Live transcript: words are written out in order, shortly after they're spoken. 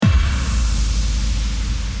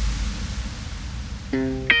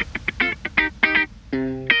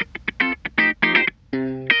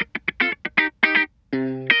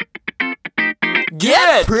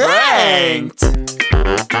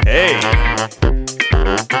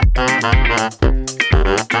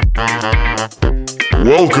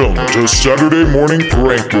Welcome to Saturday Morning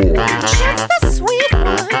Prank Boys. That's the sweet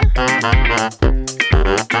one.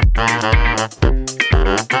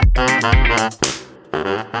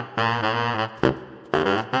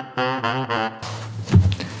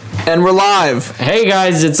 And we're live. Hey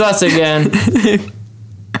guys, it's us again.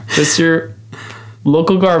 It's your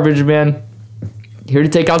local garbage man. Here to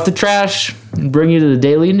take out the trash and bring you to the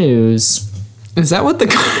daily news. Is that what the...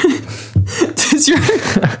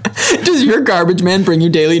 Does your garbage man bring you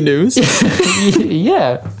daily news?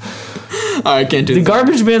 Yeah. I can't do The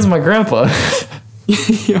garbage man's my grandpa.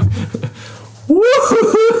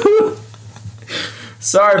 Woo!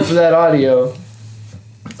 Sorry for that audio.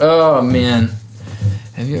 Oh, man.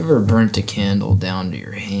 Have you ever burnt a candle down to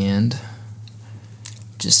your hand?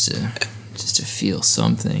 Just to feel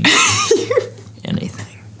something.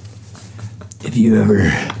 Anything. Have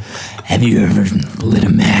you ever lit a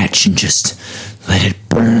match and just let it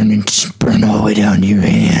burn and just burn all the way down to your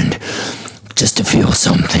hand just to feel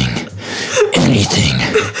something? Anything.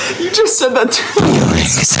 You just said that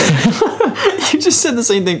Feelings. You just said the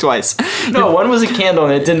same thing twice. No, one was a candle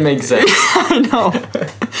and it didn't make sense. I know.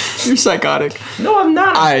 You're psychotic. No, I'm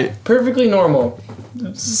not. Perfectly normal.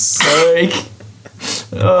 Psych.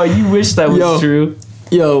 Oh, you wish that was true.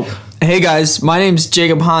 Yo. Hey guys, my name's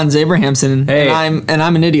Jacob Hans Abrahamson, hey. and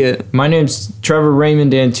I'm an idiot. My name's Trevor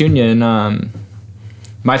Raymond Antunia, and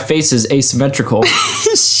my face is asymmetrical.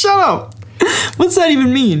 Shut up. What's that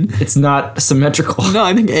even mean? It's not symmetrical. No,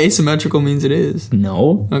 I think asymmetrical means it is.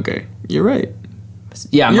 No. Okay, you're right.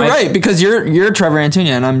 Yeah, you're right because you're Trevor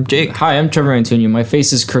Antunia and I'm Jake. Hi, I'm Trevor Antunia. My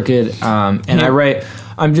face is crooked, and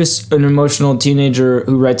I'm just an emotional teenager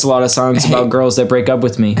who writes a lot of songs about girls that break up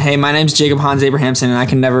with me. Hey, my name's Jacob Hans Abrahamson, and I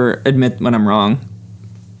can never admit when I'm wrong.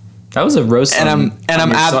 That was a roast. I'm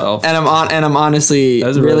honestly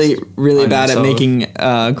really bad at making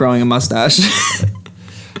growing a mustache.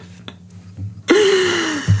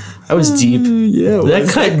 That was deep. Yeah, that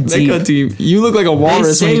cut deep. You look like a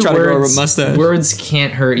walrus when you try to grow a mustache. Words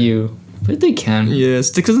can't hurt you, but they can. Yeah,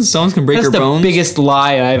 sticks and stones can break your bones. That's the biggest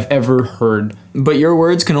lie I've ever heard. But your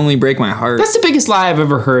words can only break my heart. That's the biggest lie I've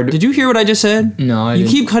ever heard. Did you hear what I just said? No, I didn't.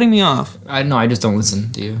 You keep cutting me off. I just don't listen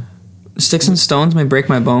to you. Sticks and stones may break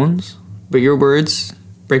my bones, but your words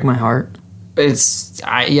break my heart. There's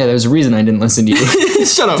a reason I didn't listen to you.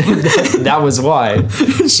 Shut up. That was why.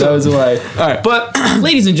 That was why. All right. But,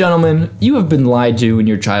 ladies and gentlemen, you have been lied to in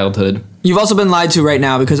your childhood. You've also been lied to right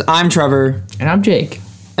now because I'm Trevor. And I'm Jake.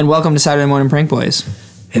 And welcome to Saturday Morning Prank Boys.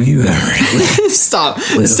 Have you ever... Stop.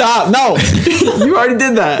 Stop. No. You already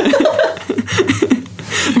did that.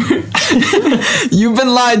 You've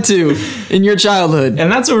been lied to in your childhood.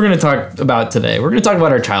 And that's what we're going to talk about today. We're going to talk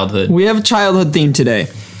about our childhood. We have a childhood theme today.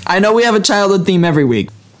 I know we have a childhood theme every week.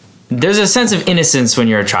 There's a sense of innocence when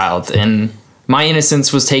you're a child, and my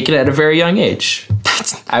innocence was taken at a very young age.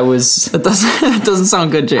 That doesn't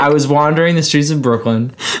sound good, Jake. I was wandering the streets of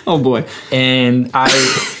Brooklyn. Oh boy. And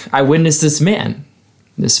I witnessed this man.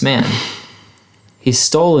 He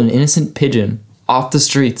stole an innocent pigeon off the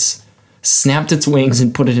streets, snapped its wings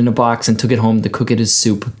and put it in a box and took it home to cook it as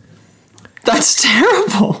soup. That's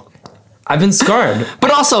terrible. I've been scarred.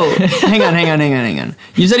 But also, hang on.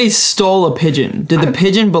 You said he stole a pigeon. Did the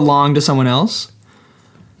pigeon belong to someone else?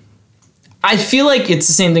 I feel like it's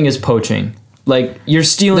the same thing as poaching. Like, you're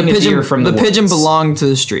stealing a deer from the woods. The pigeon belonged to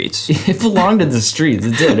the streets. It belonged to the streets.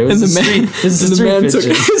 It did. It was a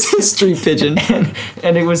street pigeon.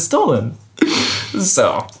 And it was stolen.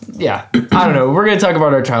 So, yeah. I don't know. We're going to talk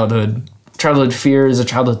about our childhood. Childhood fears, or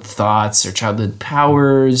childhood thoughts, or childhood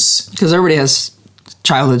powers. Because everybody has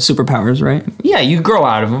childhood superpowers, right? Yeah, you grow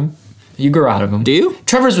out of them. Do you?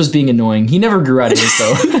 Trevor's was being annoying. He never grew out of his,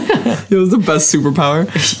 though. It was the best superpower.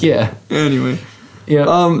 Yeah. Anyway.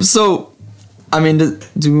 Yeah. So, I mean,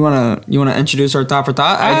 do we want to introduce our thought for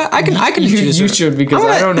thought? I can introduce it. You should, because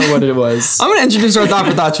I don't know what it was. I'm going to introduce our thought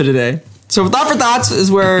for thoughts for today. So, thought for thoughts is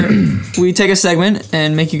where we take a segment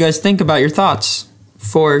and make you guys think about your thoughts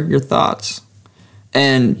for your thoughts.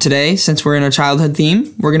 And today, since we're in a childhood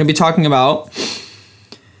theme, we're going to be talking about...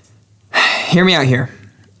 Hear me out here.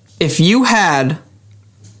 If you had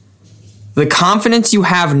the confidence you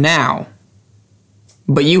have now,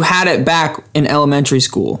 but you had it back in elementary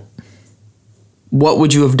school, what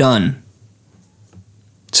would you have done?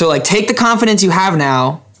 So, like, take the confidence you have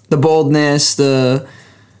now, the boldness, the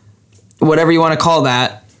whatever you want to call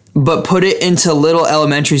that, but put it into little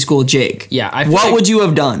elementary school Jake. Yeah. What would you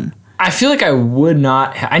have done? I feel like I would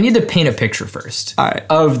not... I need to paint a picture first. All right.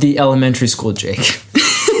 Of the elementary school Jake.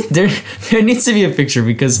 There needs to be a picture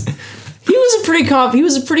because he was pretty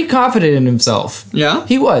confident in himself. Yeah?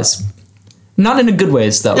 He was. Not in a good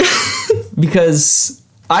ways, though. Because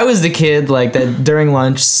I was the kid like that during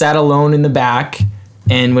lunch sat alone in the back,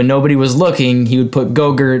 and when nobody was looking, he would put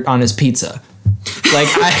Go-Gurt on his pizza. Like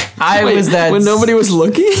I Wait, was that when nobody was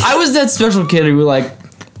looking. I was that special kid who like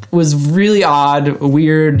was really odd,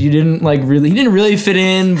 weird. He didn't really fit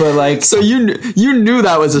in, but like. So you knew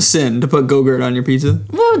that was a sin to put Go-Gurt on your pizza?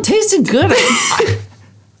 Well, it tasted good.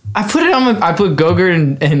 I put it on I put Go-Gurt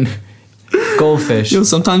and goldfish. Yo,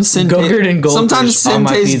 sometimes sin. Go-Gurt and goldfish. Sometimes sin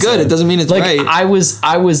tastes pizza. good. It doesn't mean it's like, right. I was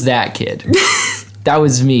that kid. That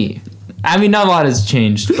was me. I mean, not a lot has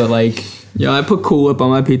changed, but like. Yeah, I put Cool Whip on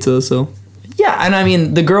my pizza, so. Yeah, and I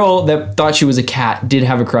mean, the girl that thought she was a cat did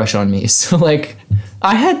have a crush on me. So like,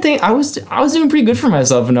 I was doing pretty good for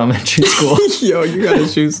myself in elementary school. Yo, you got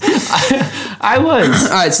issues. I was.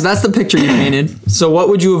 All right, so that's the picture you painted. So what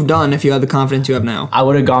would you have done if you had the confidence you have now? I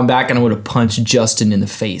would have gone back and I would have punched Justin in the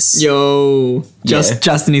face. Yo,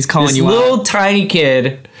 Justin, he's calling this you little out. tiny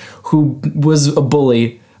kid who was a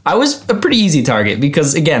bully. I was a pretty easy target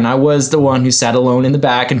because, again, I was the one who sat alone in the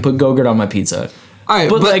back and put Go-Gurt on my pizza. All right,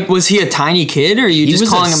 but like, was he a tiny kid, or are you just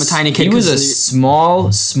calling him a tiny kid? He was a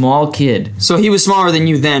small kid. So he was smaller than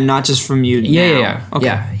you then, not just from you now. Yeah.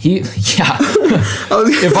 Okay. Yeah.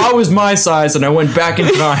 If I was my size and I went back in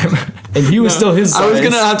time and he was still his size. I was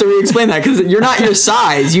going to have to re-explain that because you're not your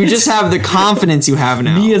size. You just have the confidence you have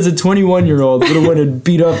now. Me as a 21-year-old would have went and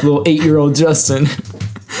beat up little 8-year-old Justin.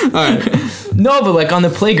 All right. No, but like on the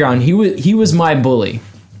playground, he was my bully.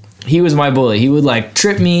 He was my bully. He would like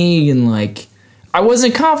trip me and like... I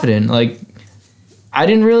wasn't confident. Like, I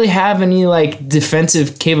didn't really have any, like,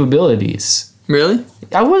 defensive capabilities. Really?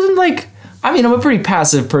 I wasn't, like... I mean, I'm a pretty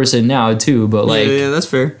passive person now, too, but, like... Yeah, that's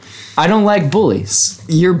fair. I don't like bullies.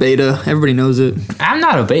 You're beta. Everybody knows it. I'm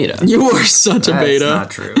not a beta. You are such a beta. That's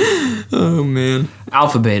not true. Oh, man.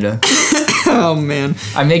 Alpha beta. Oh, man.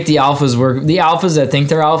 I make the alphas work. The alphas that think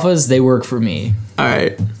they're alphas, they work for me. All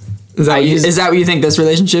right. Is that what you think this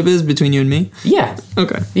relationship is between you and me? Yeah.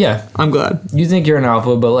 Okay. Yeah. I'm glad. You think you're an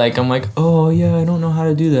alpha, but like I'm like, oh yeah, I don't know how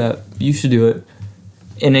to do that. You should do it.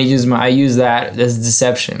 And I use that as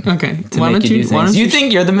deception. Okay. Why don't you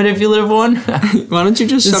think you're the manipulative one? Why don't you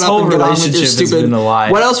just shut up and get on with your stupid... Been a lie.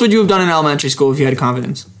 What else would you have done in elementary school if you had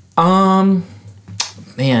confidence?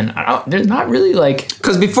 Man, there's not really like...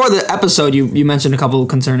 Because before the episode, you mentioned a couple of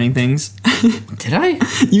concerning things. Did I?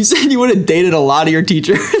 You said you would have dated a lot of your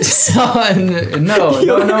teachers. No. And I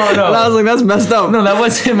was like, that's messed up. No, that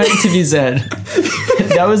wasn't meant to be said.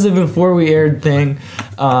 That was a before we aired thing.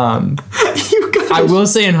 I will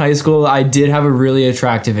say in high school, I did have a really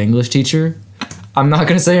attractive English teacher. I'm not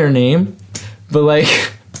going to say her name, but like,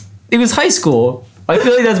 it was high school. I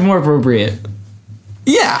feel like that's more appropriate.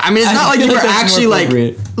 Yeah, I mean, it's not like you were actually like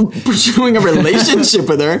pursuing a relationship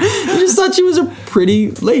with her. You just thought she was a pretty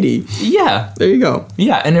lady. Yeah. There you go.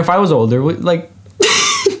 Yeah, and if I was older, like...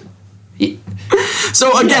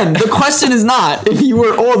 So again, the question is not if you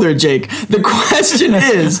were older, Jake. The question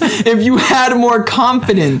is if you had more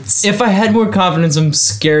confidence. If I had more confidence, I'm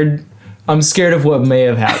scared of what may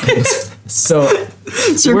have happened. So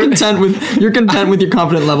you're content with your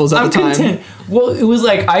confident levels at the time. Content. Well, it was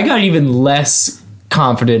like I got even less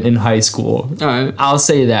confident in high school. All right. I'll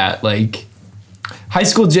say that. Like, high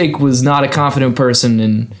school Jake was not a confident person,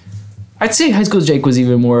 and I'd say high school Jake was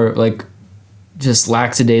even more like just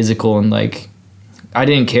lackadaisical and like I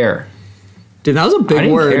didn't care. Dude, that was a big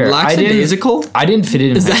word. Care. Lackadaisical? I didn't fit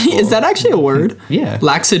in high school. Is that actually a word? Yeah.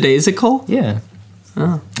 Lackadaisical? Yeah.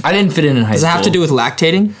 Oh. I didn't fit in high school. Does it have to do with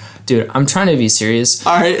lactating? Dude, I'm trying to be serious.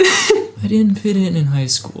 All right. I didn't fit in high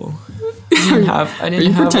school. Are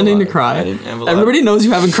you pretending to cry? Everybody knows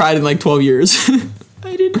you haven't cried in like 12 years.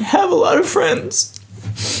 I didn't have a lot of friends.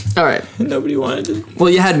 All right. Nobody wanted to. Well,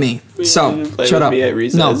 you had me. So, shut up.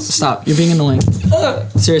 No, stop. You're being annoying.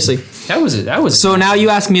 Seriously. That was it. So now you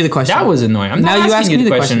ask me the question. That was annoying. I'm not asking you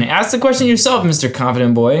the question. Ask the question yourself, Mr.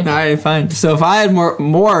 Confident Boy. All right, fine. So if I had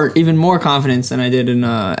even more confidence than I did in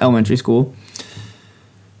elementary school,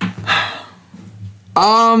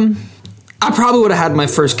 I probably would have had my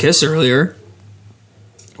first kiss earlier.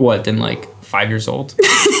 What, then like 5 years old?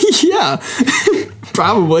 Yeah,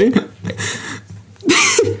 probably.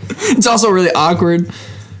 It's also really awkward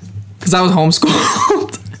because I was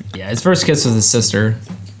homeschooled. Yeah, his first kiss was his sister.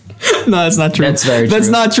 No, that's not true. That's very true. That's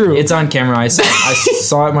not true. It's on camera. I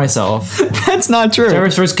saw it myself. That's not true.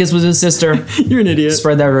 Trevor's first kiss was his sister. You're an idiot.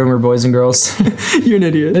 Spread that rumor, boys and girls. You're an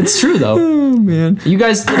idiot. It's true, though. Oh, man. You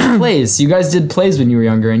guys did plays. You guys did plays when you were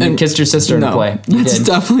younger, and you kissed your sister in a play. That's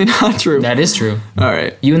definitely not true. That is true. All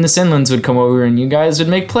right. You and the Sinlands would come over, and you guys would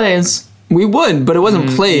make plays. We would, but it wasn't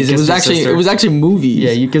plays. It was actually movies.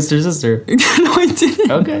 Yeah, you kissed your sister. No, I didn't.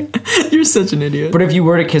 Okay. You're such an idiot. But if you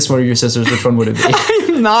were to kiss one of your sisters, which one would it be? I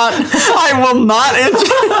will not answer.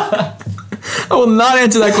 I will not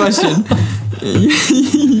answer that question.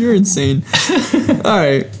 You're insane. All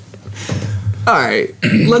right.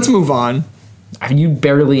 Let's move on. You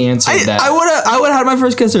barely answered that. I would have had my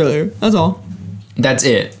first kiss earlier. That's all. That's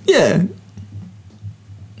it. Yeah.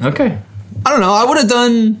 Okay. I don't know.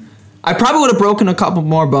 I probably would have broken a couple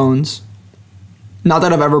more bones. Not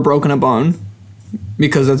that I've ever broken a bone,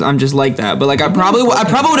 because I'm just like that. But like I probably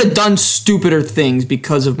would have done stupider things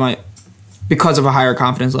because of a higher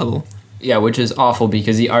confidence level. Yeah, which is awful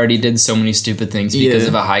because he already did so many stupid things because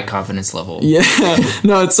of a high confidence level. Yeah,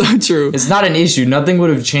 no, it's so true. It's not an issue. Nothing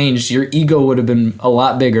would have changed. Your ego would have been a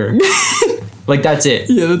lot bigger. Like, that's it.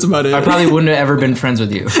 Yeah, that's about it. I probably wouldn't have ever been friends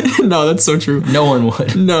with you. No, that's so true. No one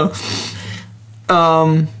would. No.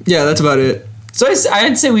 Yeah, that's about it. So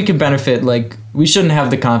I'd say we can benefit. Like, we shouldn't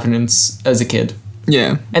have the confidence as a kid.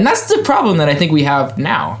 Yeah. And that's the problem that I think we have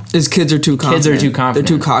now. Is kids are too confident. Kids are too confident.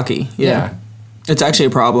 They're too cocky. Yeah. It's actually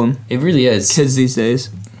a problem. It really is. Kids these days.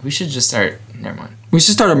 We should just start... Never mind. We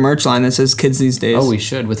should start a merch line that says kids these days. Oh, we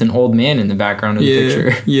should. With an old man in the background of the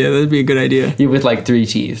picture. Yeah, that'd be a good idea. Yeah, with like 3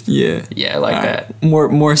 teeth. Yeah. Yeah, I like that.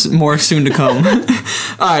 More soon to come.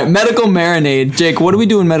 All right, medical marinade. Jake, what do we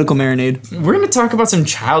do in medical marinade? We're going to talk about some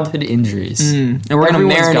childhood injuries. And we're going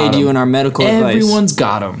to marinate you in our medical advice. Everyone's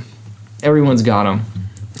got them. Everyone's got them.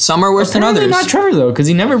 Some are worse than others. Not Trevor, though, because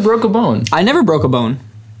he never broke a bone. I never broke a bone.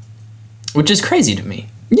 Which is crazy to me.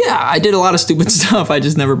 Yeah, I did a lot of stupid stuff. I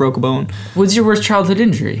just never broke a bone. What's your worst childhood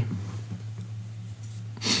injury?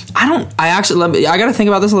 I got to think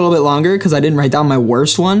about this a little bit longer because I didn't write down my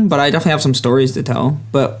worst one, but I definitely have some stories to tell.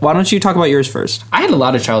 But why don't you talk about yours first? I had a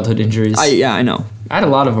lot of childhood injuries. I know. I had a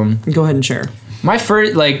lot of them. Go ahead and share. My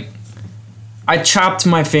first, I chopped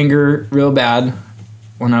my finger real bad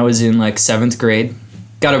when I was in 7th grade.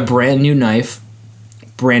 Got a brand new knife,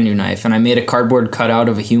 and I made a cardboard cutout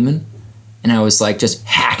of a human. And I was just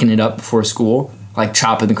hacking it up before school,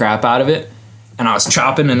 chopping the crap out of it. And I was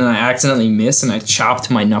chopping, and then I accidentally missed, and I chopped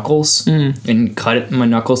my knuckles and cut my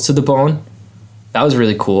knuckles to the bone. That was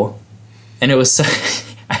really cool. And it was,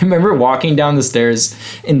 I remember walking down the stairs,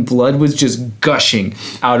 and blood was just gushing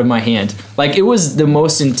out of my hand. It was the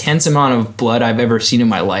most intense amount of blood I've ever seen in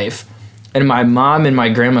my life. And my mom and my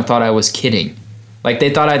grandma thought I was kidding.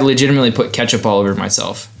 They thought I'd legitimately put ketchup all over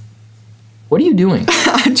myself. What are you doing?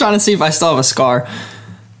 I'm trying to see if I still have a scar.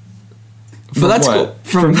 But that's cool.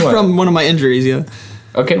 From one of my injuries, yeah.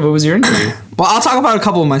 Okay, what was your injury? Well, I'll talk about a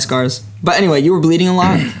couple of my scars. But anyway, you were bleeding a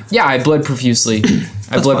lot? Yeah, I bled profusely.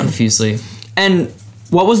 Profusely. And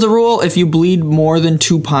what was the rule? If you bleed more than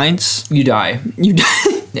 2 pints? You die. You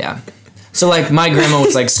die? Yeah. So, my grandma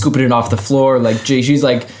was, scooping it off the floor. She's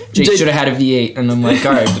like, Jake should have had a V8. And I'm like,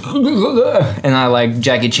 all right. And I,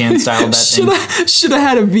 Jackie Chan styled that thing. Should have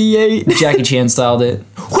had a V8. Jackie Chan styled it.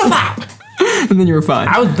 And then you were fine.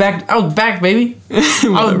 I was back, baby.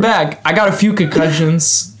 I was back. I got a few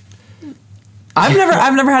concussions. I've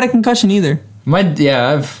never had a concussion either.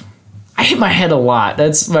 I hit my head a lot.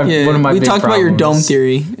 That's one of my big problems. We talked about your dome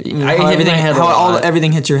theory.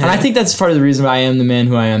 Everything hits your head. And I think that's part of the reason why I am the man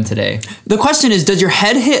who I am today. The question is, does your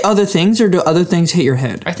head hit other things, or do other things hit your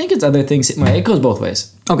head? I think it's other things hit my head. It goes both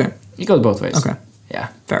ways. Okay. It goes both ways. Okay. Yeah.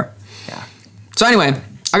 Fair. Yeah. So anyway,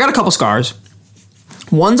 I got a couple scars.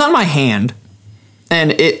 One's on my hand,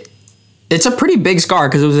 and it's a pretty big scar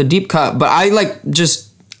because it was a deep cut. But I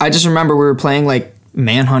just remember we were playing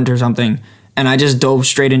Manhunt or something, and I just dove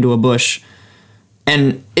straight into a bush.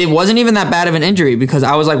 And it wasn't even that bad of an injury because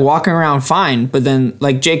I was walking around fine. But then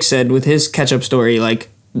Jake said with his ketchup story,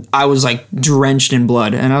 I was drenched in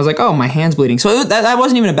blood, and I was oh, my hand's bleeding. So that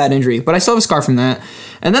wasn't even a bad injury, but I still have a scar from that.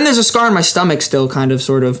 And then there's a scar on my stomach still, kind of,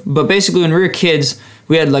 sort of. But basically when we were kids,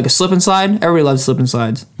 we had a slip and slide. Everybody loved slip and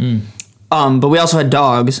slides. But we also had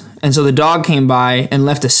dogs. And so the dog came by and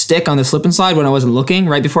left a stick on the slip and slide when I wasn't looking,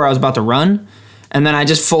 right before I was about to run. And then I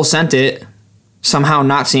just full sent it, somehow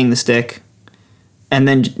not seeing the stick. And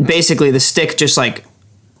then basically the stick just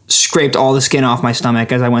scraped all the skin off my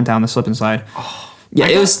stomach as I went down the slip and slide. Oh, yeah,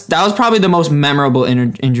 that was probably the most memorable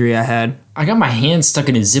injury I had. I got my hand stuck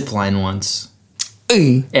in a zip line once.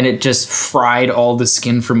 Ugh. And it just fried all the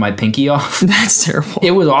skin from my pinky off. That's terrible.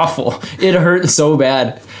 It was awful. It hurt so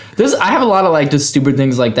bad. I have a lot of just stupid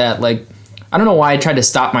things like that. I don't know why I tried to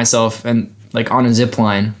stop myself and on a zip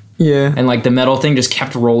line. Yeah. And the metal thing just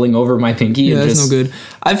kept rolling over my pinky. Yeah, that's no good.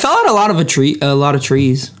 I fell out a lot of trees.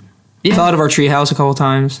 Yeah. Fell out of our tree house a couple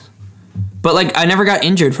times. But I never got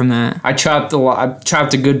injured from that. I chopped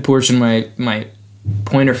a good portion of my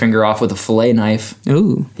pointer finger off with a fillet knife.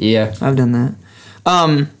 Ooh, Yeah. I've done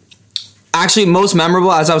that. Actually, most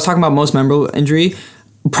memorable, as I was talking about most memorable injury,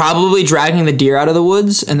 probably dragging the deer out of the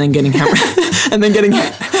woods and then getting I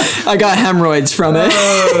got hemorrhoids from it.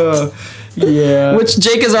 Yeah. Which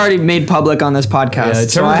Jake has already made public on this podcast. Yeah,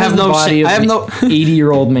 so I have no body I have no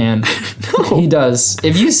 80-year-old man. He does.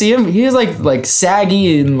 If you see him, he is like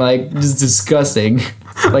saggy and like just disgusting.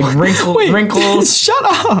 Like wrinkles. Shut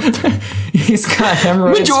up. He's got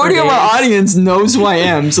hemorrhoids. Majority for of our days. audience knows who I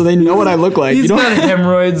am, so they know what I look like. He's got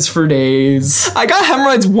hemorrhoids for days. I got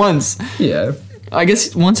hemorrhoids once. Yeah. I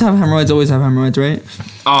guess once have hemorrhoids, always have hemorrhoids, right?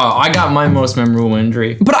 Oh, I got my most memorable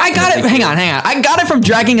injury. But I got it. Hang on. I got it from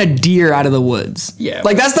dragging a deer out of the woods. Yeah.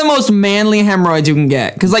 Like that's the most manly hemorrhoids you can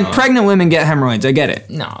get. Because like pregnant women get hemorrhoids. I get it.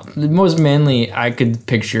 No, the most manly I could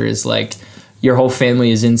picture is like your whole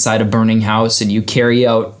family is inside a burning house and you carry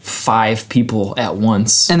out 5 people at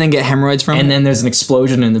once. And then get hemorrhoids from it. And then there's an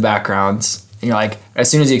explosion in the background. And you're like, as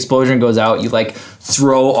soon as the explosion goes out, you like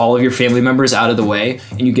throw all of your family members out of the way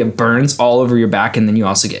and you get burns all over your back and then you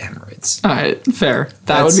also get hemorrhoids. All right, fair. That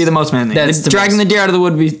That's- would be the most manly. that's the Dragging most- the deer out of the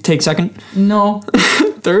wood would take second, No,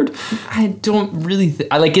 third. I don't really.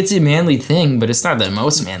 I like it's a manly thing, but it's not the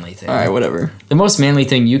most manly thing. All right, whatever. The most manly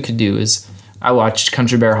thing you could do is I watched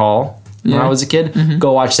Country Bear Hall when Yeah. I was a kid.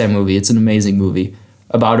 Go watch that movie. It's an amazing movie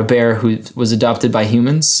about a bear who was adopted by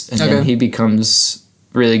humans and then Okay. he becomes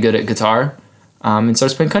really good at guitar and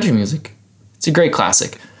starts playing country music. It's a great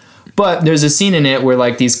classic. But there's a scene in it where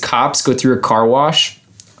like these cops go through a car wash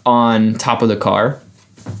on top of the car.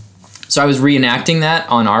 So I was reenacting that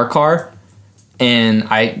on our car and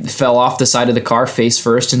I fell off the side of the car face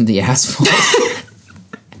first into the asphalt.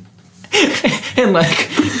 And like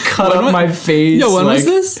cut up my face. Yo, when was like-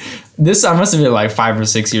 this? This I must have been like 5 or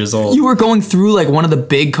 6 years old. You were going through like one of the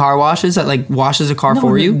big car washes that like washes a car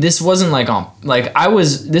for you. This wasn't like on like I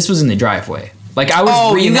was. This was in the driveway. Like I was.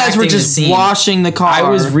 Oh, you guys were reenacting just the scene. washing the car. I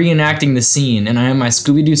was reenacting the scene, and I had my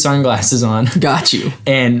Scooby Doo sunglasses on, Got you.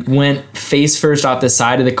 and went face first off the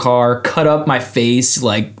side of the car, cut up my face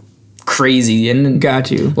like crazy, and Got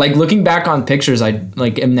you. like looking back on pictures, I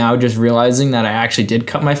like am now just realizing that I actually did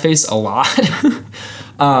cut my face a lot.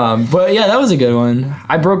 But yeah, that was a good one.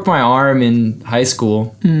 I broke my arm in high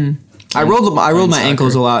school. I rolled my soccer.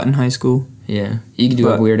 ankles a lot in high school. Yeah, you can do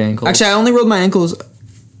But- have weird ankles. Actually, I only rolled my ankles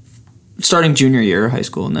starting junior year of high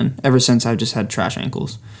school, and then ever since I've just had trash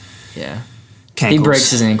ankles. yeah, Cankles. he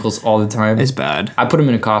breaks his ankles all the time. It's bad. I put him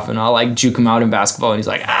in a coffin. I'll like juke him out in basketball, and he's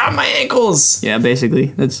like, my ankles. Yeah, basically,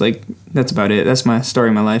 that's about it. That's my story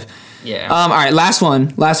of my life. Yeah. All right, last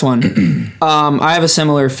one. I have a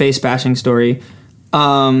similar face bashing story.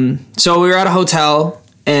 So we were at a hotel,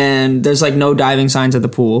 and there's like no diving signs at the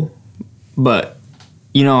pool, but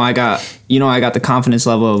I got the confidence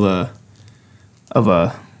level of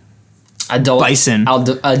a adult bison.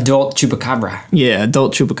 Adult chupacabra. Yeah,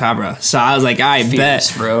 adult chupacabra. So I was like, I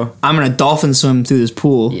Fierce, bet, bro. I'm gonna dolphin swim through this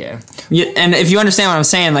pool. Yeah. Yeah, and if you understand what I'm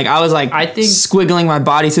saying, like I was like, I think- squiggling my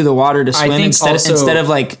body through the water to swim think instead also- of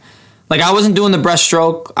like I wasn't doing the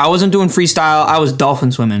breaststroke, I wasn't doing freestyle, I was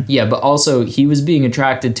dolphin swimming. Yeah, but also he was being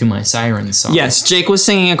attracted to my siren song. Yes, Jake was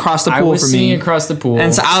singing across the I pool was for singing me, across the pool.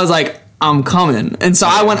 and so I was like, I'm coming, and so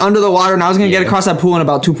I went under the water, and I was gonna get Yeah. across that pool in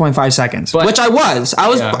about 2.5 seconds, But- which I was.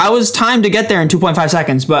 Yeah. I was timed to get there in 2.5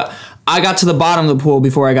 seconds, but I got to the bottom of the pool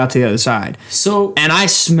before I got to the other side, So and I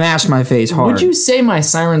smashed my face hard. would you say my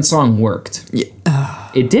siren song worked? Yeah.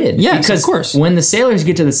 It did. Yes, of because course. when the sailors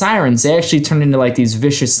get to the sirens, they actually turn into like these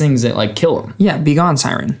vicious things that like kill them. Yeah, be gone,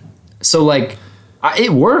 siren. So like,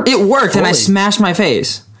 it worked. It worked, and I fully. smashed my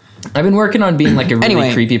face. I've been working on being like a really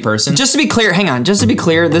Anyway, creepy person. Just to be clear, hang on. Just to be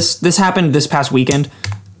clear, this happened this past weekend.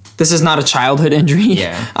 This is not a childhood injury.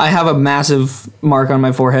 Yeah. I have a massive mark on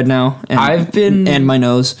my forehead now. And, and my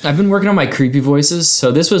nose. I've been working on my creepy voices,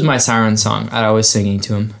 so this was my siren song that I was singing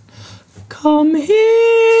to him. Come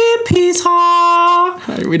here, Peter.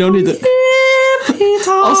 Alright, we don't need to. Here,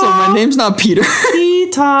 Peter. Also, my name's not Peter.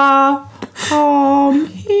 Peter. Come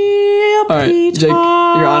here, All right, Peter. Jake, you're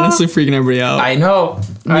honestly freaking everybody out. I know.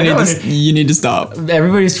 I know. You need to stop.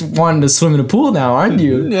 Everybody's wanting to swim in a pool now, aren't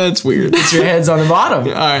you? Yeah, it's weird. Your head's on the bottom.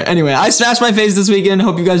 All right. Anyway, I smashed my face this weekend.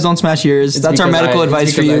 Hope you guys don't smash yours. That's our because medical it's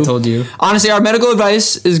advice for because you. I told you. Honestly, our medical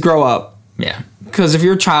advice is grow up. Yeah. Because if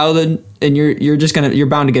you're a child and you're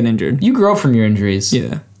bound to get injured. You grow from your injuries.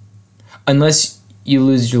 Yeah. Unless you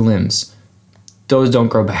lose your limbs. Those don't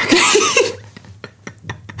grow back.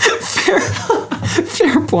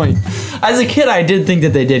 Fair point. As a kid, I did think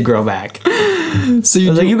that they did grow back. So I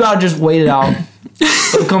was like, you gotta just wait it out.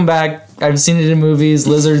 They'll come back. I've seen it in movies.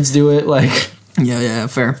 Lizards do it. Like, Yeah,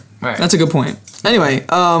 fair. Right. That's a good point. Anyway,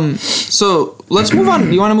 so let's move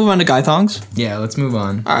on. You want to move on to guy thongs? Yeah, let's move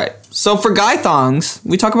on. All right. So for guy thongs,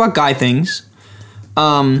 we talk about guy things.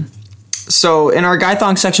 So in our guy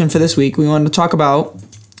thong section for this week, we wanted to talk about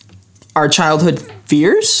our childhood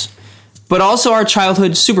fears, but also our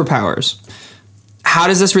childhood superpowers. How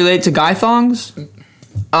does this relate to guy thongs?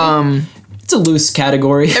 It's a loose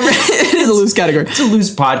category. It is a loose category. It's a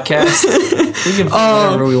loose podcast. We can find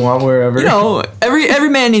whatever we want, wherever. You know, every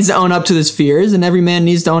man needs to own up to his fears, and every man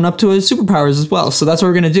needs to own up to his superpowers as well. So that's what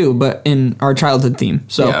we're going to do, but in our childhood theme.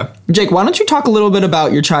 So, Yeah. Jake, why don't you talk a little bit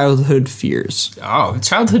about your childhood fears? Oh,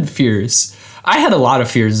 childhood fears. I had a lot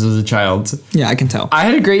of fears as a child. Yeah, I can tell. I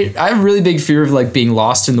had a really big fear of like being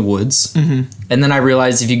lost in the woods. Mm-hmm. And then I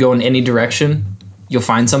realized if you go in any direction, you'll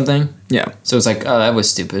find something. Yeah. So it's like, oh, that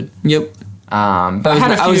was stupid. Yep. But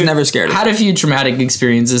I was never scared of it. I had a few traumatic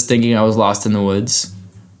experiences thinking I was lost in the woods.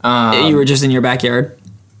 You were just in your backyard.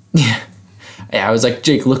 Yeah, I was like,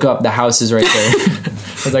 Jake, look up. The house is right there.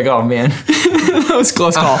 I was like, oh, man. That was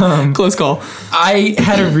close call. Close call.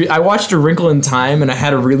 I watched A Wrinkle in Time, and I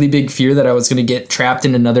had a really big fear that I was going to get trapped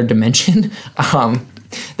in another dimension.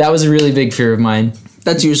 That was a really big fear of mine.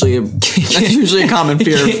 That's usually a common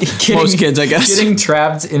fear of most kids, I guess. Getting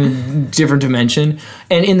trapped in a different dimension.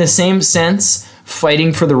 And in the same sense,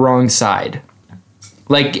 fighting for the wrong side.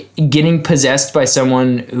 Like getting possessed by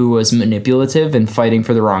someone who was manipulative and fighting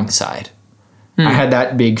for the wrong side. I had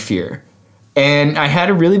that big fear. And I had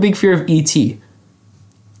a really big fear of E.T.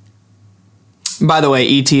 By the way,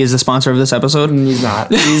 E.T. is the sponsor of this episode. He's not.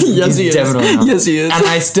 Yes, he is. Definitely not. Yes, he is. And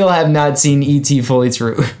I still have not seen E.T. fully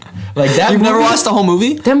through. Like that. You've never watched the whole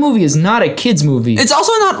movie? That movie is not a kid's movie. It's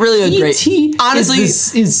also not really a great. E.T. honestly,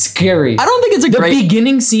 is scary. I don't think it's a the great.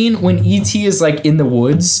 beginning scene when E.T. is like in the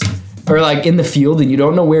woods or like in the field and you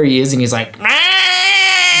don't know where he is and he's like.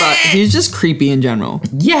 But he's just creepy in general.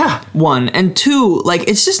 Yeah. One and two, like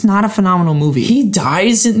it's just not a phenomenal movie. He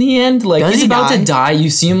dies in the end. Like Does he's he about die? to die. You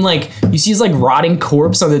see his like rotting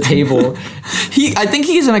corpse on the table. I think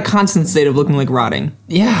he's in a constant state of looking like rotting.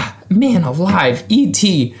 Yeah, man alive.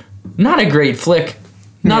 E.T. Not a great flick.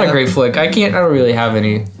 Not a great flick. I don't really have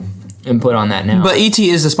any input on that now. But E.T.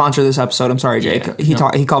 is the sponsor of this episode. I'm sorry, Jake. Yeah,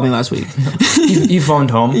 He called me last week. he phoned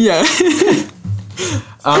home. Yeah.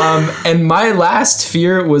 And my last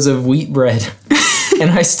fear was of wheat bread.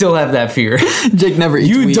 And I still have that fear. Jake never eats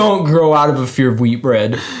You wheat. don't grow out of a fear of wheat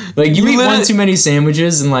bread. Like, you eat one too many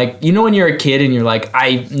sandwiches, and, like, you know when you're a kid and you're like,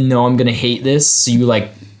 I know I'm gonna hate this, so you,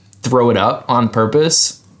 like, throw it up on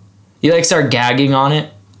purpose? You, like, start gagging on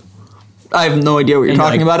it? I have no idea what you're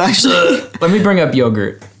talking about, actually. Let me bring up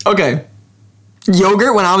yogurt. Okay.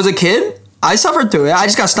 Yogurt, when I was a kid, I suffered through it. I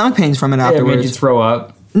just got stomach pains from it It afterwards. made you throw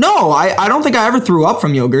up. No, I don't think I ever threw up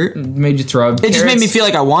from yogurt. It made you throw up. It just made me feel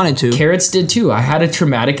like I wanted to. Carrots did too. I had a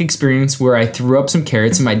traumatic experience where I threw up some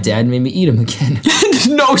carrots and my dad made me eat them again.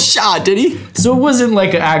 No shot, did he? So it wasn't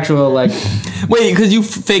like an actual, like... Wait, because you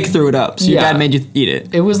fake threw it up, so your Yeah. dad made you eat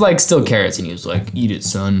it. It was like still carrots, and he was like, "Eat it,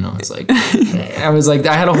 son." And I was like,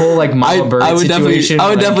 I had a whole like mama bird I would situation.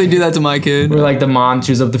 definitely do that to my kid. Where like the mom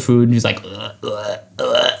chews up the food, and she's like,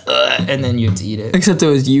 and then you have to eat it. Except it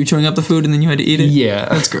was you chewing up the food and then you had to eat it. Yeah,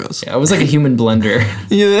 That's gross. Yeah, it was like a human blender.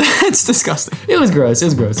 Yeah, that's disgusting. It was gross.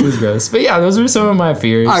 But yeah, those were some of my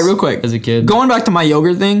fears. All right, real quick. As a kid, Going back to my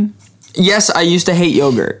yogurt thing, yes, I used to hate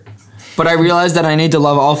yogurt. But I realized that I need to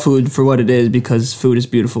love all food for what it is because food is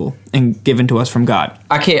beautiful and given to us from God.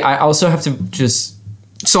 Okay, I also have to just...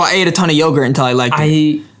 So I ate a ton of yogurt until I liked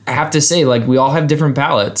it. I have to say, like, we all have different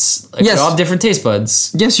palates. Like, Yes. we all have different taste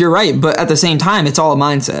buds. Yes, you're right. But at the same time, it's all a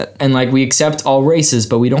mindset. And, like, we accept all races,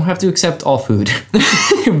 but we don't have to accept all food.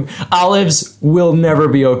 Olives will never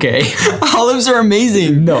be okay. Olives are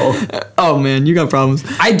amazing. No. Oh, man, you got problems.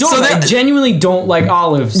 I genuinely don't like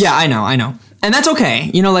olives. Yeah, I know. And that's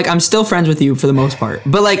okay. You know, like, I'm still friends with you for the most part.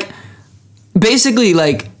 But, like, basically,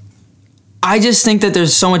 like, I just think that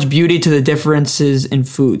there's so much beauty to the differences in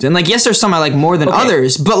foods. And, like, yes, there's some I like more than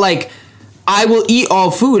others. But, like, I will eat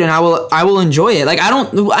all food and I will enjoy it. Like, I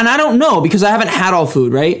don't know because I haven't had all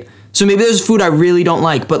food, right? So maybe there's food I really don't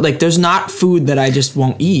like. But, like, there's not food that I just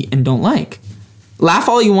won't eat and don't like. Laugh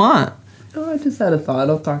all you want. Oh, I just had a thought.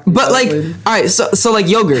 I'll talk to you But about like, it later. all right, so like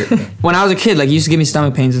yogurt. When I was a kid, like, it used to give me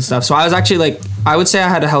stomach pains and stuff. So I was actually like, I would say I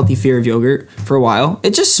had a healthy fear of yogurt for a while.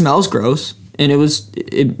 It just smells gross, and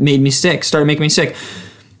it made me sick. Started making me sick,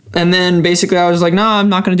 and then basically I was like, no, I'm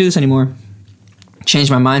not gonna do this anymore. Changed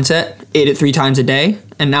my mindset. Ate it 3 times a day,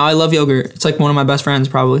 and now I love yogurt. It's like one of my best friends,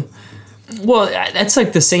 probably. Well, that's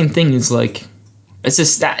like the same thing as like, it's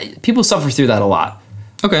just that people suffer through that a lot.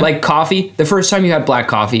 Okay. Like coffee. The first time you had black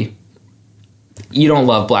coffee, you don't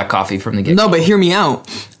love black coffee from the get. No, but hear me out.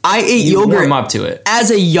 I ate You yogurt. warm up to it. As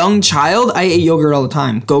a young child, I ate yogurt all the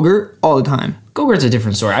time. Go-gurt all the time. Go-gurt's a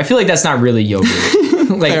different story. I feel like that's not really yogurt.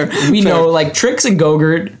 Like, Fair, we fair. know, like, Trix and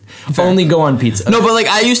Go-gurt only go on pizza. No, but like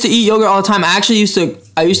I used to eat yogurt all the time. I actually used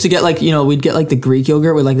to get like, you know, we'd get like the Greek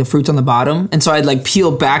yogurt with like the fruits on the bottom. And so I'd like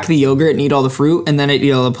peel back the yogurt and eat all the fruit, and then I'd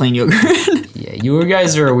eat all the plain yogurt. Yeah, you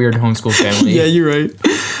guys are a weird homeschool family. Yeah, you're right.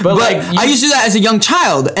 But like I used to do that as a young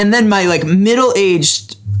child, and then my like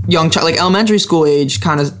middle-aged young child, like elementary school age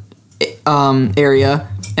kind of area,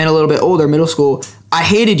 and a little bit older, middle school, I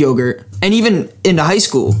hated yogurt, and even into high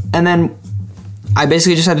school. And then I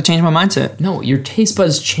basically just had to change my mindset. No, your taste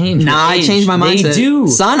buds change. Nah, I with age. changed my mindset. They do.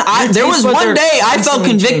 Son, Your there taste was buds one are day I felt constantly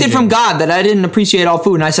convicted changing. from God that I didn't appreciate all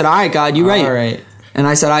food. And I said, all right, God, you're right. All right. And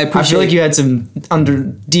I said, I I appreciate feel like you had some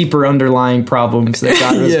deeper underlying problems that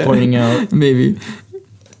God was Yeah. pointing out. Maybe.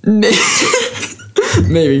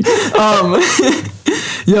 Maybe.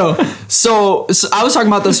 Yo, so I was talking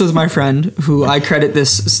about this with my friend who I credit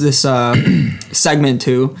this segment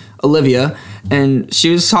to, Olivia, and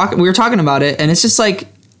she was we were talking about it, and it's just like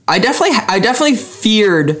I definitely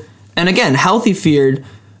feared, and again, healthy feared,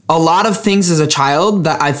 a lot of things as a child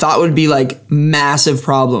that I thought would be like massive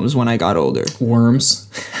problems when I got older. Worms.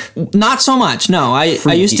 Not so much. No, I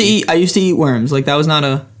used to eat worms. Like that was not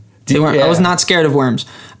a I was not scared of worms.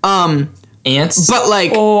 Ants. But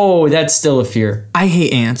like, oh, that's still a fear. I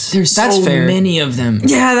hate ants. There's that's so fair. many of them.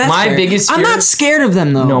 Yeah, that's my fair. biggest fear. I'm not scared of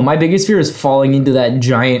them though. No, my biggest fear is falling into that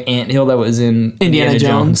giant anthill that was in Indiana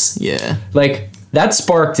Jones. Yeah. Like that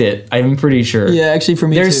sparked it. I'm pretty sure. Yeah, actually for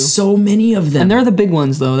me There's too. so many of them. And they're the big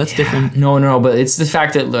ones though. That's different. No, but it's the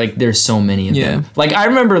fact that like there's so many of them. Like I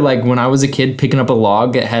remember like when I was a kid picking up a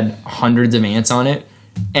log that had hundreds of ants on it.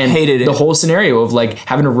 And hated it. The whole scenario of like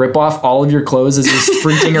having to rip off all of your clothes as you're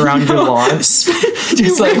sprinting around your lawn.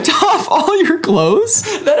 You ripped off all your clothes?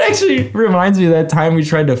 That actually reminds me of that time we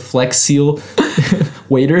tried to Flex Seal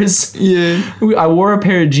waders. Yeah. I wore a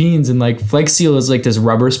pair of jeans and like Flex Seal is like this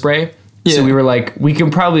rubber spray. Yeah. So we were like, we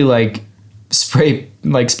can probably like spray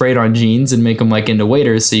it on jeans and make them like into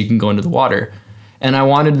waders so you can go into the water. And I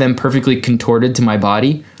wanted them perfectly contorted to my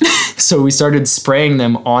body. So we started spraying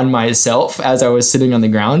them on myself as I was sitting on the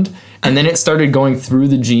ground. And then it started going through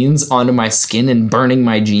the jeans onto my skin and burning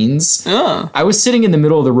my jeans. Oh. I was sitting in the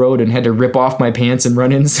middle of the road and had to rip off my pants and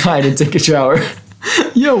run inside and take a shower.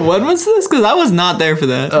 Yo, when was this? Because I was not there for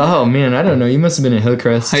that. Oh, man, I don't know. You must have been at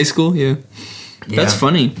Hillcrest. High school? Yeah. That's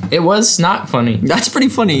funny. It was not funny. That's pretty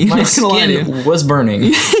funny. My Not gonna lie to you. skin was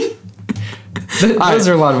burning. Those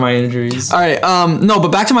are a lot of my injuries. All right. No, but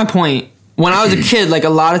back to my point. When I was a kid, like a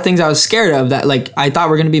lot of things I was scared of that like I thought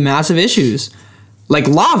were going to be massive issues. Like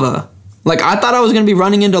lava. Like I thought I was going to be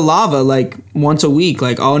running into lava like once a week.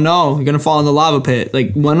 Like, oh no, you're going to fall in the lava pit.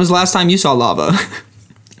 Like when was the last time you saw lava?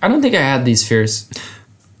 I don't think I had these fears.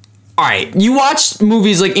 All right. You watched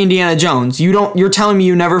movies like Indiana Jones. You're telling me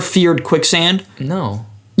you never feared quicksand? No.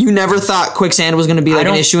 You never thought quicksand was going to be like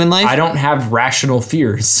an issue in life? I don't have rational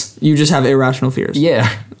fears. You just have irrational fears. Yeah.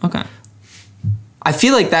 Okay. I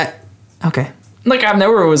feel like that. Okay. Like I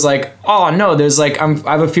never was like, oh no, there's like I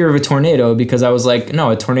have a fear of a tornado because I was like,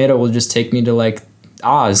 no, a tornado will just take me to like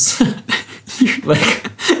Oz.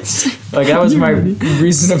 like that was my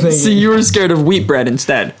reason of thinking. So you were scared of wheat bread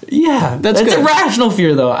instead. Yeah, that's good. a rational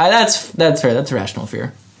fear though. That's fair. That's a rational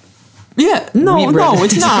fear. Yeah. No, Wheat bread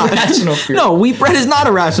it's is a not. rational fear. No, wheat bread is not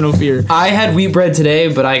a rational fear. I had wheat bread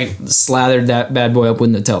today, but I slathered that bad boy up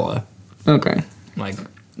with Nutella. Okay. Like,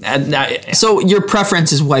 So your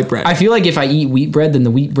preference is white bread. I feel like if I eat wheat bread, then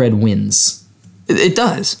the wheat bread wins. It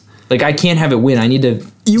does. Like I can't have it win. I need to.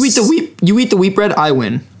 You eat the wheat bread, I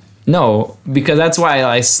win. No, because that's why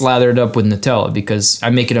I slathered up with Nutella because I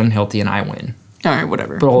make it unhealthy and I win. All right,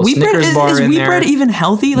 whatever. Put a whole Wheat bread Snickers bar is in wheat there. bread even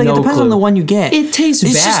healthy? Like No it depends clue. on the one you get. It tastes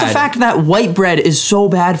It's just the bad. fact that white bread is so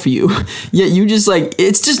bad for you. Yet you just like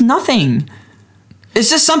it's just nothing. It's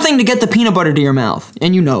just something to get the peanut butter to your mouth,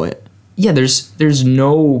 and you know it. Yeah, there's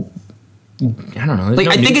no. I don't know. There's Like,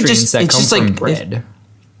 no I think it nutrients just- that it's come just from like- bread.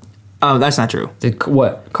 Oh, that's not true.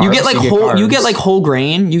 What? Carbs? You get like carbs. whole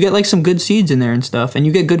grain. You get like some good seeds in there and stuff, and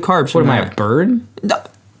you get good carbs. What from am I, that. a bird?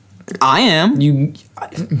 I am.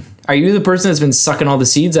 Are you the person that's been sucking all the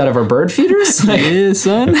seeds out of our bird feeders? Like, Yeah,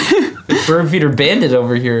 son. bird feeder bandit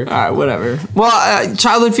over here. All right, whatever. Well,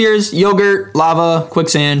 childhood fears: yogurt, lava,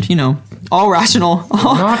 quicksand. You know, all rational,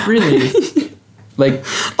 Not really. Like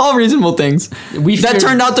all reasonable things. we That feared,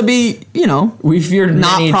 turned out to be, you know, we feared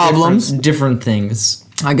not many problems. different things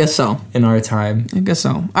I guess so. in our time. I guess so.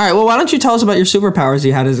 All right. Well, why don't you tell us about your superpowers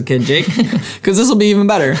you had as a kid, Jake? Because this will be even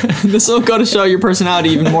better. This will go to show your personality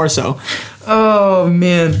even more so. Oh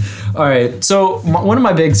man! All right. So one of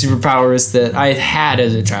my big superpowers that I had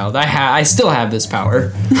as a child, I still have this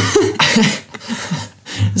power.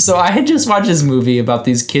 So I had just watched this movie about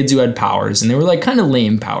these kids who had powers, and they were like kind of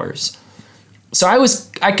lame powers. So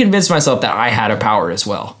I convinced myself that I had a power as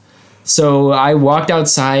well. So I walked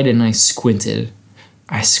outside and I squinted.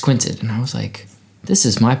 And I was like, this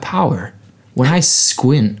is my power. When I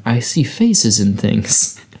squint, I see faces and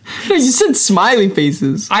things. No, you said smiley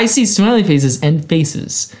faces. I see smiley faces and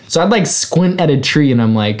faces. So I'd like squint at a tree and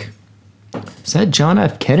I'm like, is that John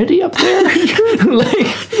F. Kennedy up there?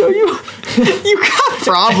 Like, you got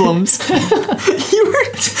problems.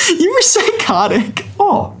 you were psychotic.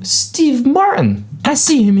 Oh, Steve Martin. I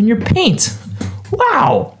see him in your paint.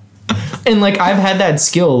 Wow. And like I've had that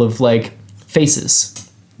skill of like faces.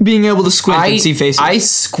 Being able to squint and see faces. I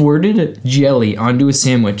squirted jelly onto a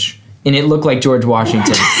sandwich and it looked like George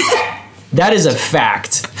Washington. That is a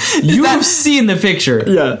fact. You've seen the picture.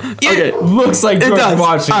 Yeah. Okay. It looks like George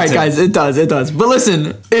Washington. All right, guys, it does. But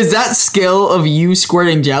listen, is that skill of you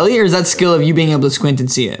squirting jelly, or is that skill of you being able to squint and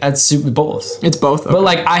see it? That's both. It's both. Okay. But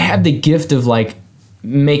like, I have the gift of like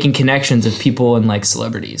making connections of people and like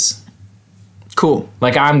celebrities. Cool.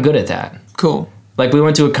 Like, I'm good at that. Cool. Like, we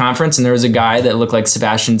went to a conference and there was a guy that looked like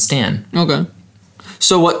Sebastian Stan. Okay.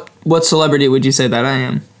 So what celebrity would you say that I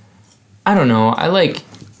am? I don't know.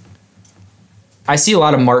 I see a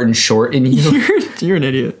lot of Martin Short in you. You're an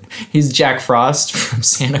idiot. He's Jack Frost from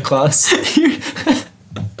Santa Claus.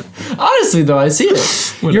 Honestly, though, I see it.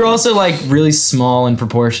 Whatever. You're also, like, really small in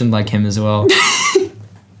proportion like him as well.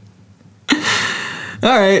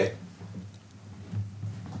 All right.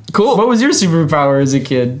 Cool. What was your superpower as a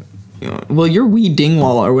kid? Well, you're Wee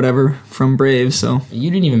Dingwall or whatever from Brave, so. You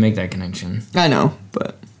didn't even make that connection. I know,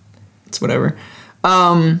 but it's whatever.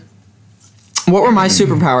 What were my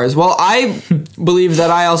superpowers? Well, I believed that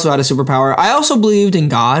I also had a superpower. I also believed in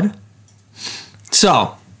God.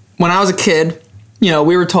 So, when I was a kid, we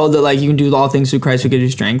were told that, like, you can do all things through Christ who gives you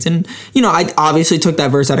strength. And, I obviously took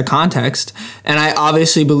that verse out of context. And I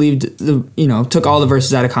obviously took all the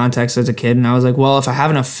verses out of context as a kid. And I was like, well, if I have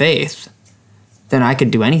enough faith, then I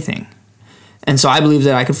could do anything. And so I believed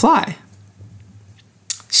that I could fly.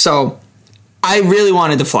 So, I really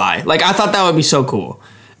wanted to fly. Like, I thought that would be so cool.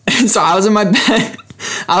 And so I was in my bed.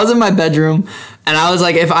 I was in my bedroom. And I was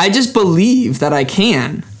like, if I just believe that I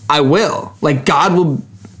can, I will. Like, God will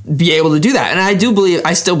be able to do that. And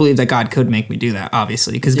I still believe that God could make me do that,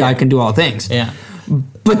 obviously, because God can do all things. Yeah.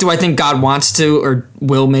 But do I think God wants to or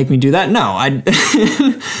will make me do that? No.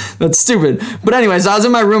 That's stupid. But anyways, I was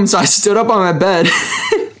in my room, so I stood up on my bed.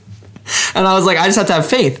 And I was like, I just have to have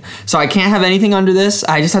faith. So I can't have anything under this.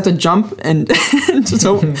 I just have to jump. And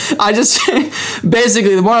so I just,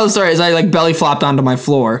 basically, the moral of the story is I like belly flopped onto my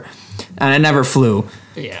floor. And I never flew.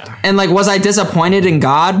 Yeah. And like, was I disappointed in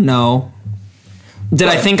God? No. Did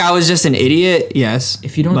I think I was just an idiot? Yes.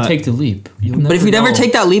 If you don't take the leap, you'll never know. But if you never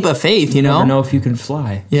take that leap of faith, you'll never know if you can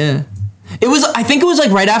fly. Yeah. I think it was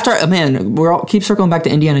like right after, keep circling back to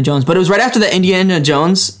Indiana Jones, but it was right after the Indiana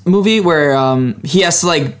Jones movie where he has to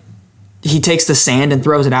like, he takes the sand and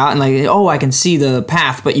throws it out and like, oh, I can see the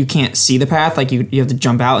path, but you can't see the path. Like you have to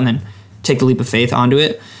jump out and then take the leap of faith onto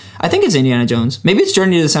it. I think it's Indiana Jones. Maybe it's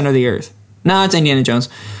Journey to the Center of the Earth. No, it's Indiana Jones.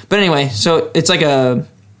 But anyway, so it's like a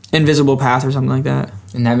invisible path or something like that.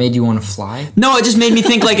 And that made you want to fly? No, it just made me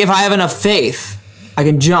think like if I have enough faith, I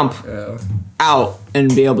can jump out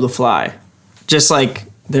and be able to fly. Just like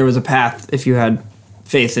there was a path if you had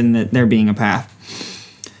faith in there being a path.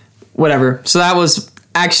 Whatever. So that was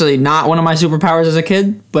actually not one of my superpowers as a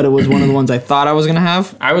kid, but it was one of the ones I thought I was going to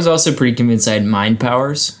have. I was also pretty convinced I had mind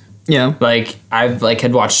powers. Yeah. Like I've like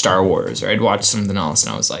had watched Star Wars or I'd watched something else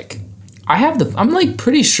and I was like, I'm like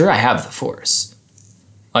pretty sure I have the Force.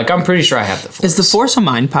 Like I'm pretty sure I have the Force. Is the Force a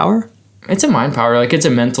mind power? It's a mind power. Like it's a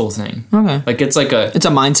mental thing. Okay. Like it's a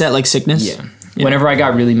mindset, like sickness. Yeah. Whenever I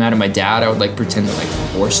got really mad at my dad, I would like pretend to like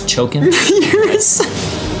force choke him.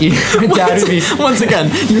 My dad would be once again,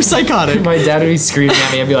 you're psychotic. My dad would be screaming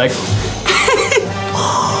at me. I'd be like,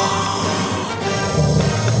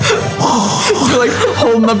 you're like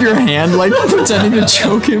holding up your hand, like pretending to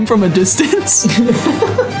choke him from a distance.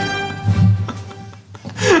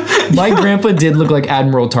 My grandpa did look like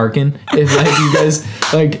Admiral Tarkin. If like you guys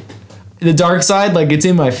like the dark side, like it's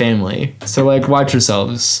in my family. So like watch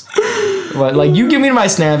yourselves. Like you give me my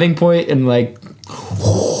snapping point and like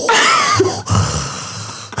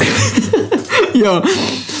yo,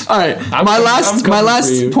 all right. My last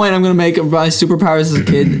point I'm gonna make of my superpowers as a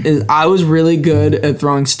kid is I was really good at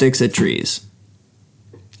throwing sticks at trees,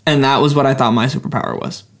 and that was what I thought my superpower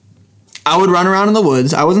was. I would run around in the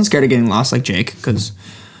woods. I wasn't scared of getting lost like Jake because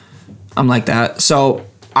I'm like that. So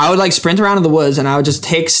I would like sprint around in the woods and I would just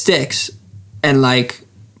take sticks and like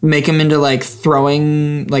make them into like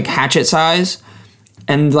throwing like hatchet size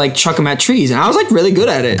and like chuck them at trees. And I was like really good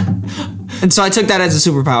at it. And so I took that as a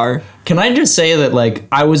superpower. Can I just say that like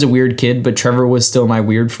I was a weird kid, but Trevor was still my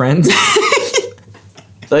weird friend?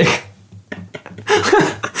 Like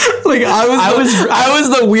I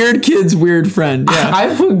was the weird kid's weird friend. Yeah.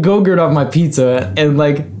 I put Go-Gurt on my pizza, and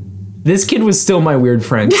like this kid was still my weird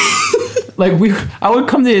friend. Like I would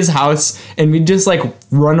come to his house and we'd just like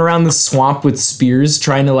run around the swamp with spears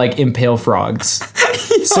trying to like impale frogs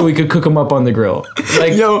so we could cook them up on the grill.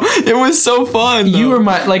 Like, yo, it was so fun. You were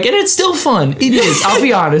my like, and it's still fun. It is. I'll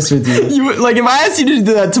be honest with you. Like if I asked you to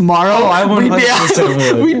do that tomorrow, I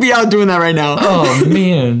 100% would. We'd be out doing that right now. Oh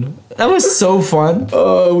man, that was so fun.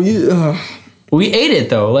 We ate it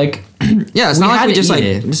though. Like yeah, it's not like we just like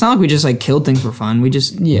it's not like we just like killed things for fun. We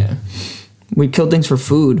just we killed things for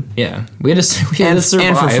food. Yeah, we had to survive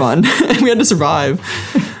and for fun. We had to survive.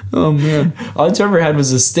 Oh man, all Trevor had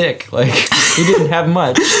was a stick. Like he didn't have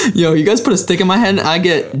much. Yo, you guys put a stick in my hand, I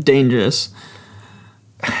get dangerous.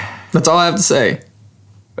 That's all I have to say.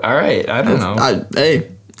 All right, I don't know.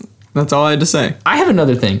 Hey, that's all I had to say. I have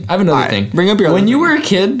another thing. Bring up your. When you were a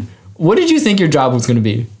kid, what did you think your job was going to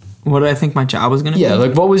be? What did I think my job was going to be? Yeah,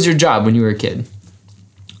 like what was your job when you were a kid?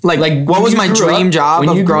 Like what was my dream job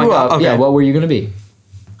of growing up? Okay. Yeah, what were you going to be?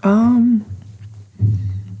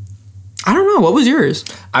 I don't know. What was yours?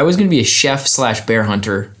 I was going to be a chef / bear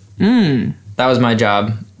hunter. That was my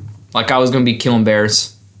job. Like I was going to be killing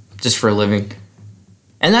bears just for a living.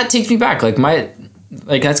 And that takes me back. Like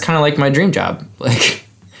that's kind of like my dream job. Like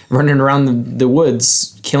running around the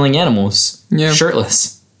woods killing animals. Yeah.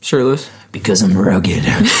 Shirtless. Because I'm rugged.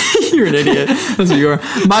 You're an idiot. That's what you are.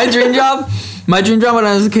 My dream job when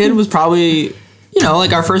I was a kid was probably,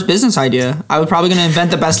 like our first business idea. I was probably going to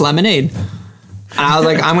invent the best lemonade. And I was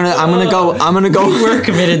like, I'm gonna go. We were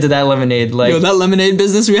committed to that lemonade. Like that lemonade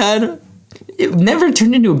business we had. It never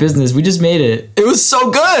turned into a business. We just made it. It was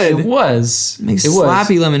so good. It was.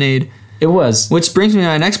 Slappy lemonade. It was. Which brings me to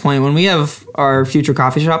my next point. When we have our future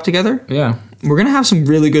coffee shop together, we're gonna have some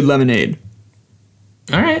really good lemonade.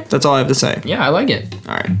 All right. That's all I have to say. Yeah, I like it.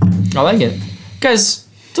 All right. I like it. Guys,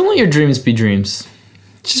 don't let your dreams be dreams.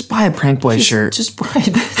 Just buy a Prank Boy shirt. Just buy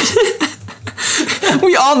it.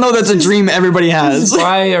 We all know that's a dream everybody has. Just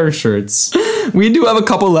buy our shirts. We do have a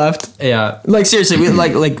couple left. Yeah. Like seriously,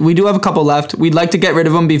 we do have a couple left. We'd like to get rid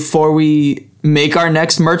of them before we make our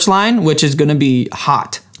next merch line, which is going to be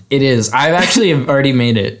hot. It is. I've actually already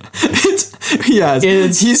made it.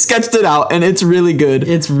 He sketched it out, and it's really good.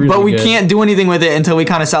 But we can't do anything with it until we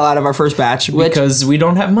kind of sell out of our first batch. Because we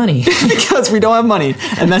don't have money. Because we don't have money,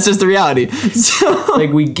 and that's just the reality. So,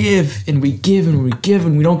 like we give, and we give, and we give,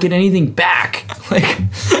 and we don't get anything back. Like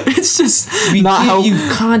it's just we not give how you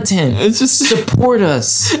content. It's just support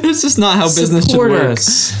us. It's just not how business should work.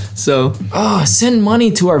 So send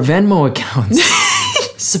money to our Venmo accounts.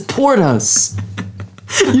 Support us.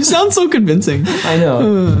 You sound so convincing. I know.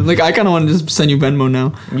 Like I kind of want to just send you Venmo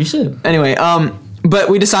now. You should. Anyway, but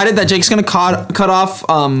we decided that Jake's gonna cut off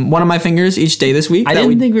one of my fingers each day this week. I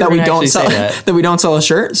didn't think we were gonna actually say that. That we don't sell a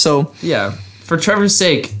shirt. So yeah, for Trevor's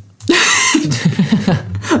sake.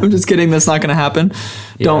 I'm just kidding. That's not gonna happen.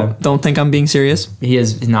 Yeah. Don't think I'm being serious. He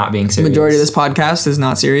is not being serious. The majority of this podcast is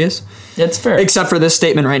not serious. That's fair. Except for this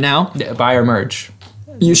statement right now. Yeah, buy our merch.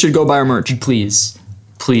 You should go buy our merch, please.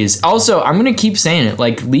 Also, I'm gonna keep saying it.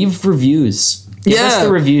 Like, leave reviews. Give us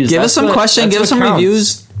the reviews. Give us some questions. Give us some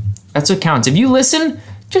reviews. That's what counts. If you listen,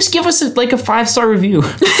 just give us a 5-star review.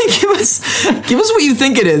 give us what you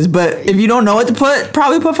think it is. But if you don't know what to put,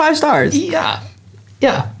 probably put 5 stars. Yeah.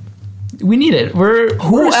 We need it.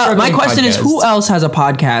 My question is, who else has a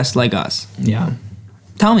podcast like us? Yeah.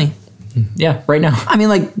 Tell me. Yeah, right now. I mean,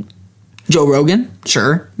 like Joe Rogan.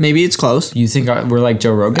 Sure, maybe it's close. You think we're like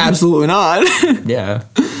Joe Rogan? Absolutely not. Yeah.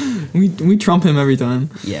 We trump him every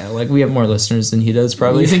time. Yeah, like we have more listeners than he does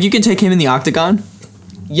probably. You think you can take him in the octagon?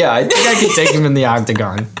 Yeah, I think I could take him in the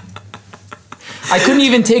octagon. I couldn't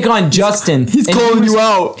even take on Justin. He's calling you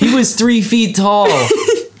out. He was 3 feet tall.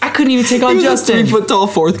 I couldn't even take on Justin. He was a 3 foot tall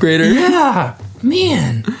 4th grader. Yeah,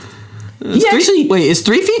 man. Is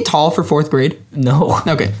 3 feet tall for 4th grade? No.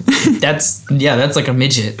 Okay. That's like a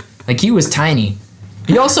midget. Like he was tiny.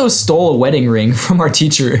 He also stole a wedding ring from our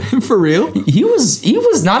teacher. For real? He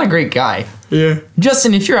was not a great guy. Yeah.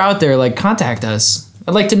 Justin, if you're out there, like contact us.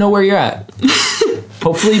 I'd like to know where you're at.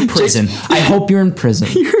 Hopefully prison. I hope you're in prison.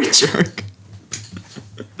 You're a jerk.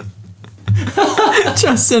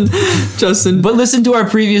 Justin. But listen to our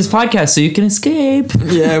previous podcast so you can escape.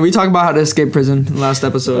 Yeah, we talked about how to escape prison in the last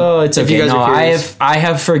episode. Oh, it's If okay. you guys No, are I curious.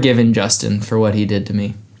 have forgiven Justin for what he did to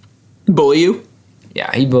me. Bully you?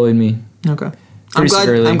 Yeah, he bullied me. Okay. Pretty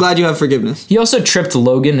severely. I'm glad you have forgiveness. He also tripped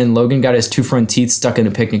Logan, and Logan got his 2 front teeth stuck in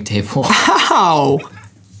a picnic table. Ow.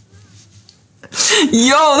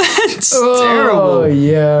 Yo, that's terrible. Oh,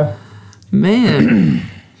 yeah. Man.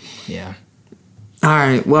 Yeah. All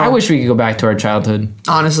right, well. I wish we could go back to our childhood.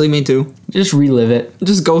 Honestly, me too. Just relive it.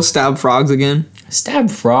 Just go stab frogs again. Stab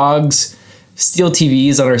frogs. Steal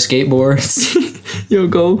TVs on our skateboards. Yo,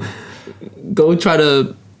 go try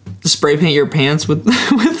to spray paint your pants with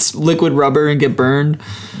liquid rubber and get burned.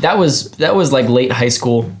 That was like late high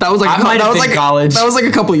school. That was like college. That was like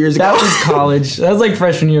a couple years ago. That was college. That was like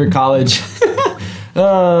freshman year of college.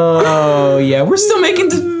 Oh yeah, we're still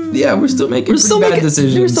making pretty bad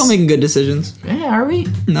decisions. We're still making good decisions. Yeah, are we?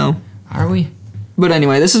 No. Are we? But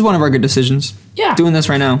anyway, this is one of our good decisions. Yeah. Doing this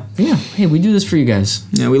right now. Yeah. Hey, we do this for you guys.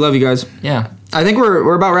 Yeah, we love you guys. Yeah. I think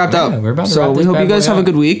we're about wrapped up. We're about to so wrap we this hope bad you guys boy have a up.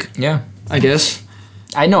 good week. Yeah. I guess.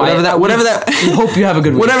 I know. Whatever that. We hope you have a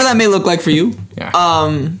good week. Whatever that may look like for you. Yeah.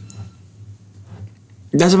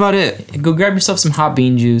 That's about it. Go grab yourself some hot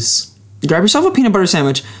bean juice. Grab yourself a peanut butter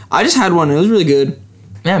sandwich. I just had one. And it was really good.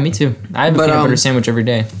 Yeah, me too. I have a peanut butter sandwich every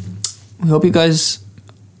day. We hope you guys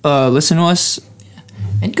listen to us.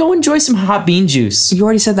 And go enjoy some hot bean juice. You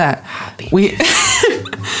already said that. Hot bean We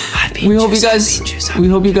hot bean we hope juice, you hot guys bean juice, hot we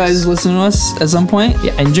hope bean you guys listen to us at some point.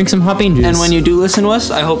 Yeah, and drink some hot bean juice. And when you do listen to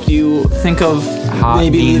us, I hope you think of Hot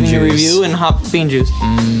maybe bean leaving a juice. review and hot bean juice.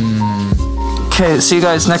 Okay, see you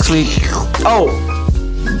guys next week. Oh.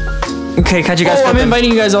 Okay, catch you guys. I'm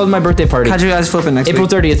inviting you guys all to my birthday party. Catch you guys flipping next April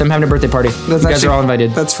week. 30th. I'm having a birthday party. You guys are all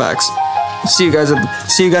invited. That's facts. See you guys at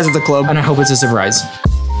the club. And I hope it's a surprise.